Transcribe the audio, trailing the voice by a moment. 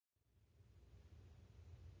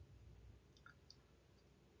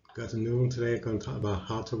Got a new one today. Going to talk about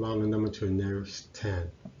how to round the number to the nearest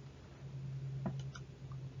 10.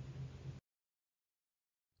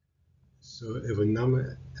 So if a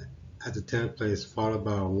number at the 10th place followed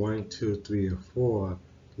by 1, 2, 3, or 4,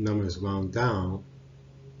 the number is round down.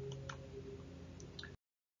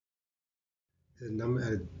 If the number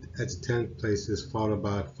at the 10th place is followed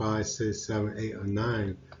by 5, 6, 7, 8, or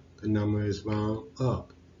 9, the number is round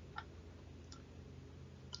up.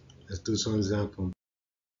 Let's do some example.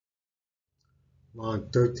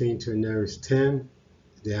 Round 13 to the nearest 10.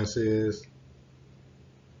 The answer is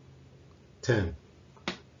 10.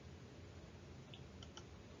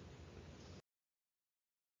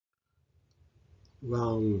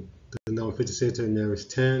 Round the number 56 to the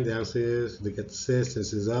nearest 10. The answer is, look at the 6,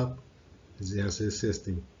 this is up. The answer is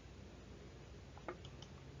 60.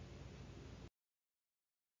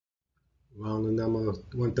 Round the number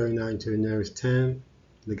 139 to the nearest 10.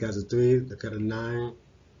 Look at the 3, look at the 9.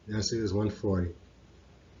 The answer is 140.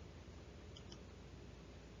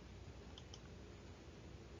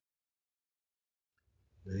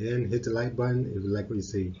 And hit the like button if you like what you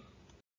see.